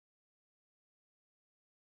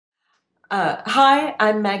Hi,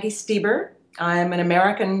 I'm Maggie Steber. I'm an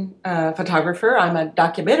American photographer. I'm a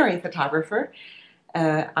documentary photographer.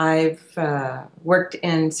 I've worked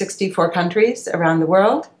in 64 countries around the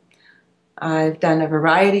world. I've done a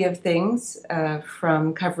variety of things,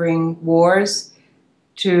 from covering wars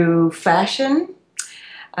to fashion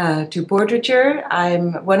to portraiture.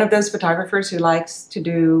 I'm one of those photographers who likes to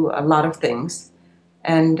do a lot of things.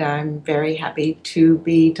 And I'm very happy to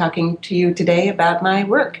be talking to you today about my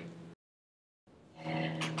work.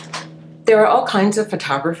 There are all kinds of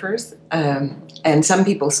photographers, and some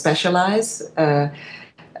people specialize. A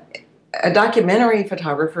documentary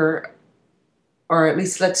photographer, or at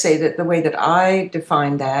least let's say that the way that I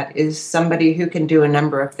define that, is somebody who can do a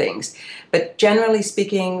number of things. But generally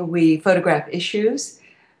speaking, we photograph issues,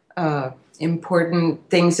 important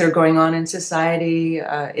things that are going on in society,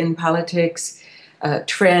 in politics,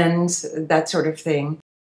 trends, that sort of thing.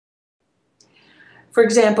 For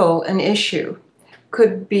example, an issue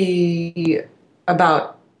could be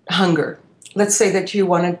about hunger. Let's say that you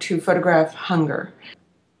wanted to photograph hunger.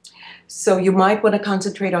 So you might want to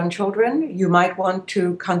concentrate on children. You might want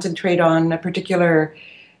to concentrate on a particular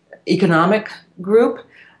economic group.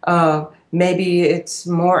 Maybe it's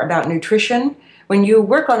more about nutrition. When you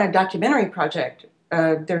work on a documentary project,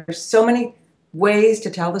 there's so many ways to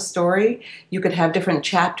tell the story. You could have different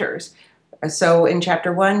chapters. So in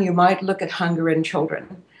chapter 1, you might look at hunger in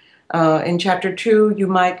children. In chapter 2, you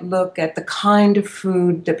might look at the kind of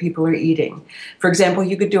food that people are eating. For example,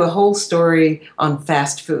 you could do a whole story on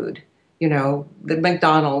fast food, you know, the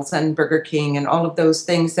McDonald's and Burger King and all of those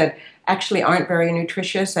things that actually aren't very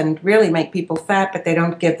nutritious and really make people fat, but they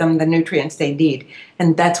don't give them the nutrients they need.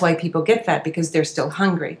 And that's why people get fat, because they're still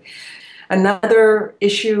hungry. Another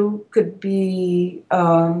issue could be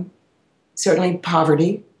certainly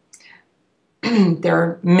poverty. There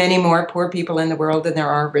are many more poor people in the world than there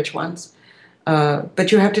are rich ones.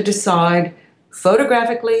 But you have to decide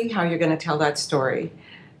photographically how you're going to tell that story.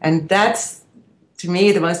 And that's, to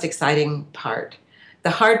me, the most exciting part.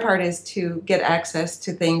 The hard part is to get access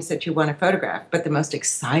to things that you want to photograph. But the most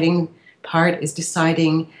exciting part is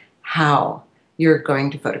deciding how you're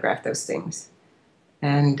going to photograph those things.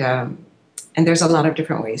 And there's a lot of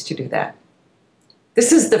different ways to do that.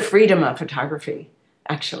 This is the freedom of photography,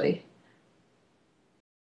 actually.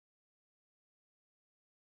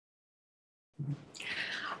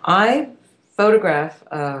 I photograph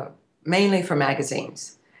mainly for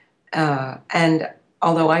magazines. And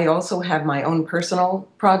although I also have my own personal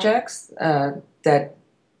projects that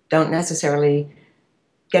don't necessarily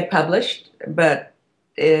get published, but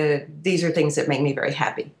these are things that make me very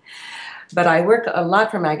happy. But I work a lot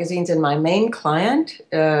for magazines, and my main client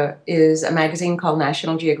is a magazine called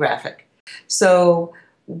National Geographic. So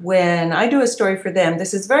when I do a story for them,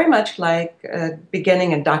 this is very much like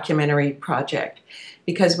beginning a documentary project.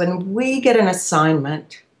 Because when we get an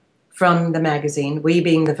assignment from the magazine, we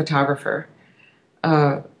being the photographer,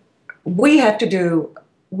 we have to do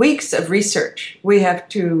weeks of research. We have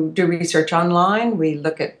to do research online. We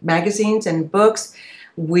look at magazines and books.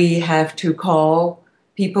 We have to call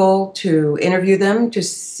people to interview them to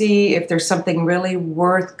see if there's something really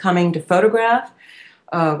worth coming to photograph.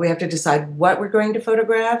 We have to decide what we're going to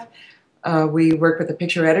photograph. We work with a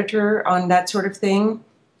picture editor on that sort of thing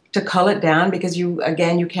to cull it down, because you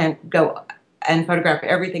can't go and photograph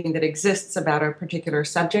everything that exists about a particular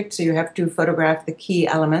subject. So you have to photograph the key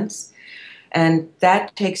elements. And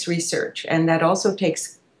that takes research. And that also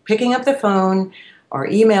takes picking up the phone or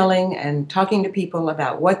emailing and talking to people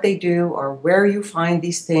about what they do or where you find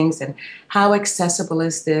these things and how accessible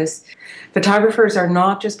is this. Photographers are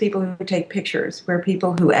not just people who take pictures. We're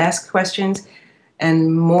people who ask questions.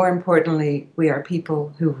 And more importantly, we are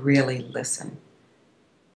people who really listen.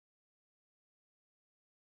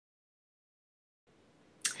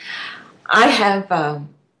 I have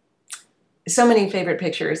so many favorite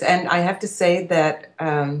pictures, and I have to say that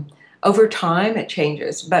over time it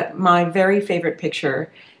changes, but my very favorite picture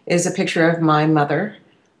is a picture of my mother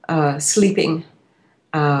sleeping.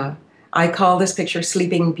 I call this picture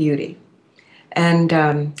Sleeping Beauty. And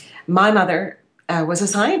my mother was a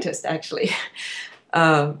scientist, actually.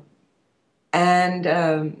 And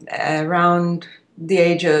around the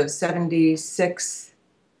age of 76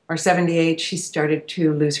 or 78, she started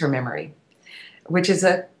to lose her memory, which is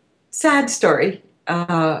a sad story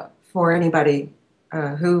for anybody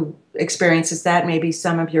who experiences that. Maybe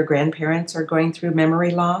some of your grandparents are going through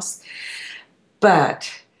memory loss.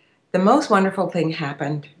 But the most wonderful thing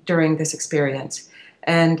happened during this experience,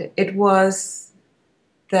 and it was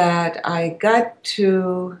that I got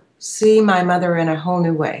to see my mother in a whole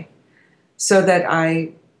new way, so that I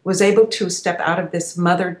was able to step out of this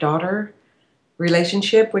mother-daughter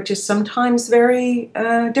relationship, which is sometimes very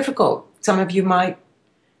difficult. Some of you might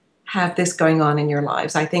have this going on in your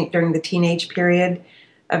lives. I think during the teenage period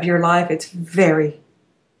of your life, it's very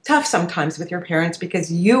tough sometimes with your parents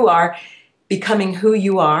because you are becoming who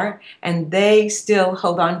you are and they still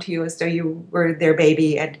hold on to you as though you were their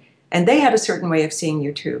baby, and they have a certain way of seeing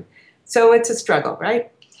you too. So it's a struggle,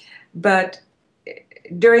 right? But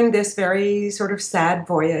during this very sort of sad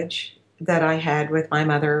voyage that I had with my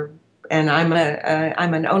mother, and I'm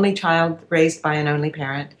an only child raised by an only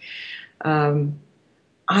parent,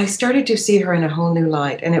 I started to see her in a whole new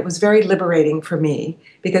light, and it was very liberating for me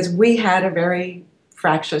because we had a very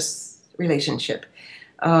fractious relationship.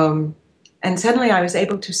 And suddenly I was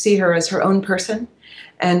able to see her as her own person,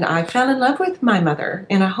 and I fell in love with my mother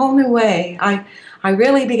in a whole new way. I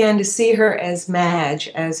really began to see her as Madge,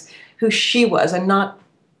 as who she was, and not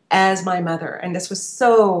as my mother. And this was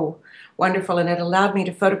so wonderful, and it allowed me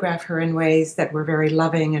to photograph her in ways that were very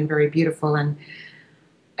loving and very beautiful.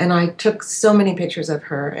 And I took so many pictures of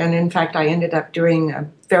her. And in fact, I ended up doing a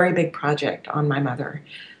very big project on my mother.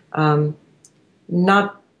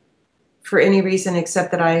 Not for any reason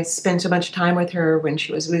except that I spent so much time with her when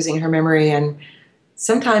she was losing her memory. And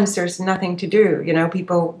sometimes there's nothing to do. You know,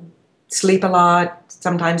 people sleep a lot.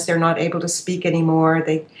 Sometimes they're not able to speak anymore.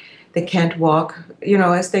 They can't walk, you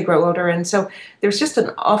know, as they grow older. And so there's just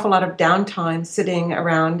an awful lot of downtime sitting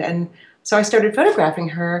around. And so I started photographing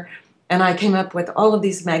her, and I came up with all of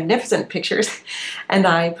these magnificent pictures, and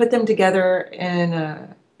I put them together in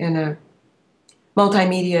a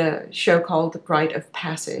multimedia show called The Rite of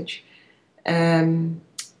Passage. And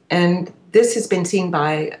this has been seen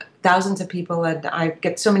by thousands of people, and I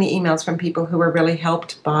get so many emails from people who are really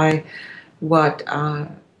helped by what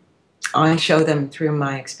I show them through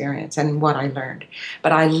my experience and what I learned.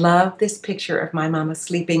 But I love this picture of my mama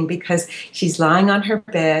sleeping because she's lying on her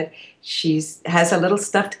bed. She has a little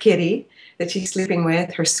stuffed kitty that she's sleeping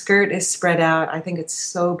with. Her skirt is spread out. I think it's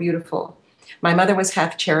so beautiful. My mother was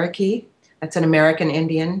half Cherokee. That's an American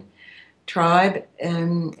Indian tribe.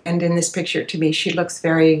 And in this picture, to me, she looks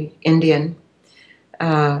very Indian.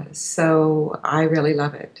 So I really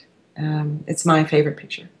love it. It's my favorite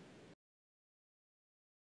picture.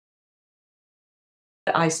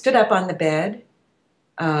 I stood up on the bed,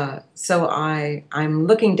 so I'm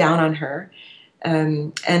looking down on her,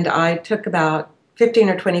 and I took about 15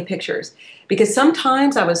 or 20 pictures, because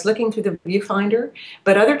sometimes I was looking through the viewfinder,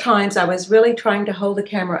 but other times I was really trying to hold the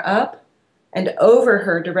camera up and over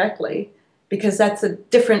her directly, because that's a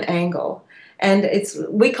different angle. And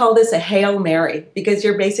we call this a Hail Mary, because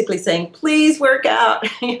you're basically saying, please work out,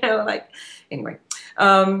 anyway.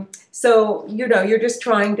 So, you're just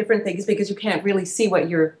trying different things because you can't really see what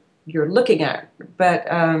you're looking at. But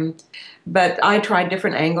I tried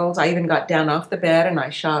different angles. I even got down off the bed and I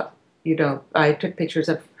shot, I took pictures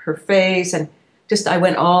of her face, and I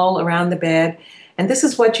went all around the bed. And this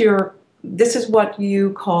is what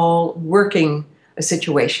you call working a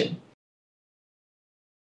situation.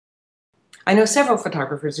 I know several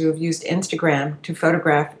photographers who have used Instagram to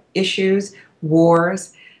photograph issues,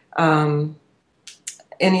 wars,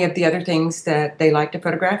 any of the other things that they like to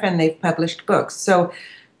photograph, and they've published books. So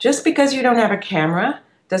just because you don't have a camera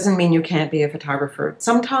doesn't mean you can't be a photographer.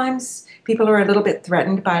 Sometimes people are a little bit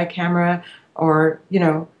threatened by a camera, or,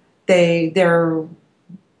 they're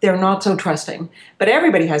not so trusting. But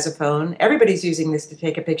everybody has a phone. Everybody's using this to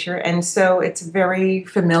take a picture. And so it's very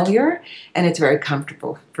familiar and it's very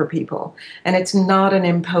comfortable for people. And it's not an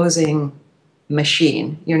imposing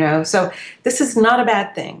machine, So this is not a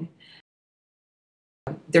bad thing.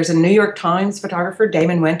 There's a New York Times photographer,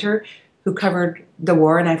 Damon Winter, who covered the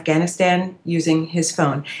war in Afghanistan using his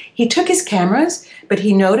phone. He took his cameras, but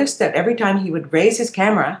he noticed that every time he would raise his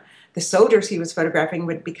camera, the soldiers he was photographing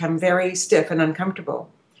would become very stiff and uncomfortable.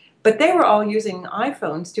 But they were all using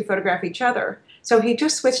iPhones to photograph each other. So he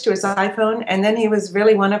just switched to his iPhone, and then he was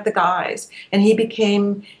really one of the guys. And he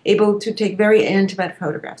became able to take very intimate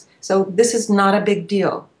photographs. So this is not a big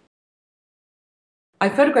deal. I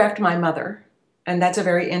photographed my mother, and that's a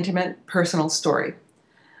very intimate, personal story.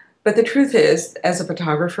 But the truth is, as a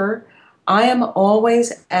photographer, I am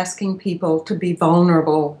always asking people to be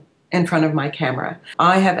vulnerable in front of my camera.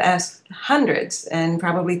 I have asked hundreds and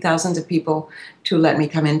probably thousands of people to let me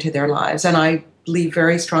come into their lives. And I believe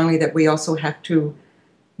very strongly that we also have to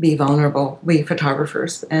be vulnerable, we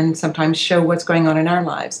photographers, and sometimes show what's going on in our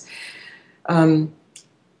lives. And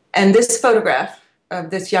this photograph of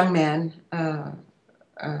this young man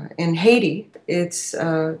in Haiti, it's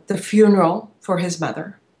the funeral for his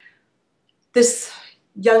mother. This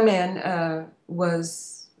young man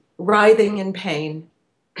was writhing in pain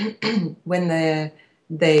when the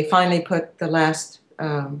they finally put the last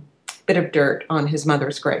bit of dirt on his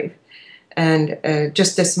mother's grave. And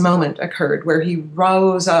just this moment occurred where he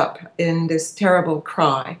rose up in this terrible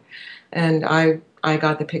cry, and I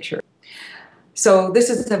got the picture. So this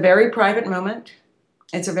is a very private moment.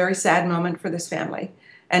 It's a very sad moment for this family.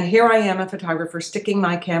 And here I am, a photographer, sticking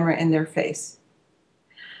my camera in their face.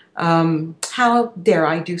 How dare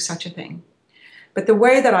I do such a thing? But the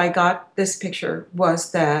way that I got this picture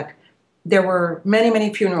was that there were many,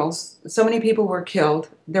 many funerals. So many people were killed.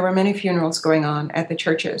 There were many funerals going on at the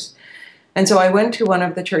churches. And so I went to one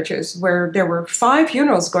of the churches where there were 5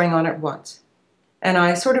 funerals going on at once. And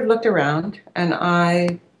I sort of looked around and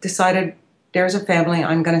I decided, there's a family,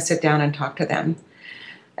 I'm going to sit down and talk to them.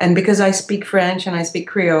 And because I speak French and I speak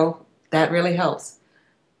Creole, that really helps.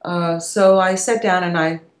 So I sat down and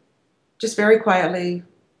I just very quietly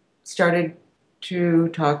started to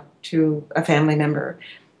talk to a family member.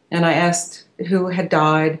 And I asked who had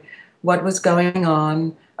died, what was going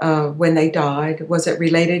on when they died, was it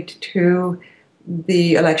related to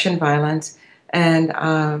the election violence, and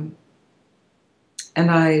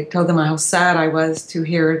I told them how sad I was to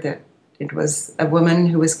hear that it was a woman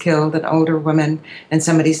who was killed, an older woman, and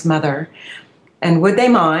somebody's mother. And would they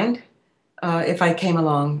mind if I came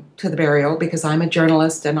along to the burial, because I'm a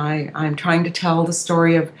journalist and I'm trying to tell the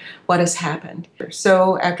story of what has happened.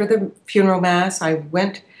 So after the funeral mass, I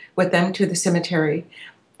went with them to the cemetery,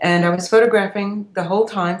 and I was photographing the whole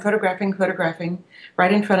time, photographing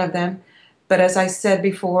right in front of them. But as I said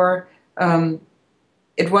before,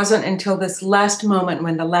 it wasn't until this last moment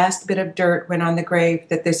when the last bit of dirt went on the grave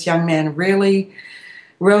that this young man really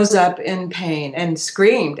rose up in pain and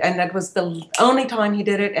screamed. And that was the only time he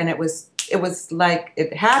did it. And it was like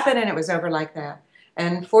it happened and it was over like that.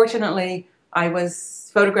 And fortunately, I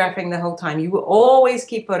was photographing the whole time. You will always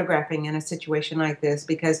keep photographing in a situation like this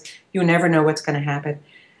because you never know what's going to happen.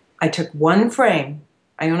 I took one frame.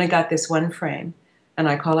 I only got this one frame, and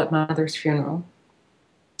I call it Mother's Funeral.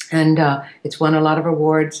 And it's won a lot of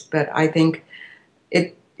awards, but I think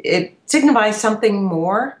it signifies something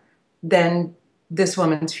more than this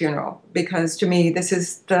woman's funeral, because to me, this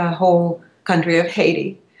is the whole country of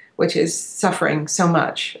Haiti, which is suffering so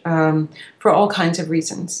much for all kinds of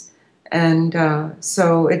reasons. And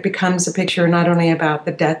so it becomes a picture not only about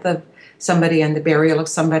the death of somebody and the burial of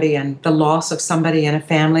somebody and the loss of somebody in a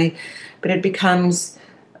family, but it becomes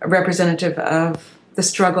representative of the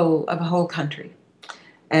struggle of a whole country.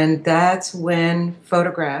 And that's when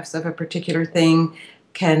photographs of a particular thing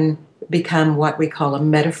can become what we call a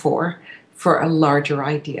metaphor for a larger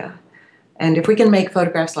idea. And if we can make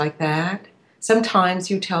photographs like that,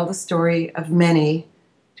 sometimes you tell the story of many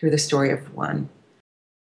through the story of one.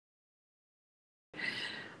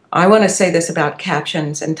 I want to say this about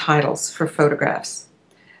captions and titles for photographs.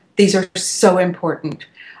 These are so important.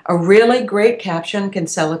 A really great caption can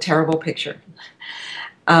sell a terrible picture.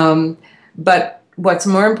 But what's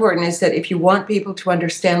more important is that if you want people to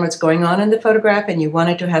understand what's going on in the photograph and you want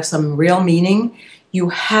it to have some real meaning, you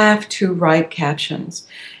have to write captions.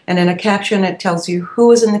 And in a caption, it tells you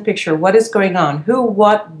who is in the picture, what is going on, who,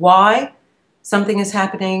 what, why something is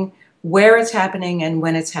happening, where it's happening, and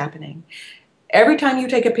when it's happening. Every time you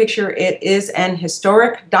take a picture, it is an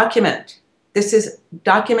historic document. This is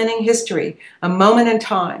documenting history, a moment in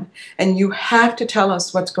time, and you have to tell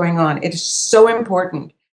us what's going on. It is so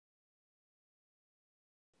important.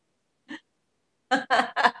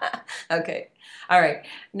 Okay, all right.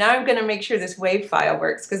 Now I'm going to make sure this WAV file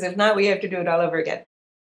works, because if not, we have to do it all over again.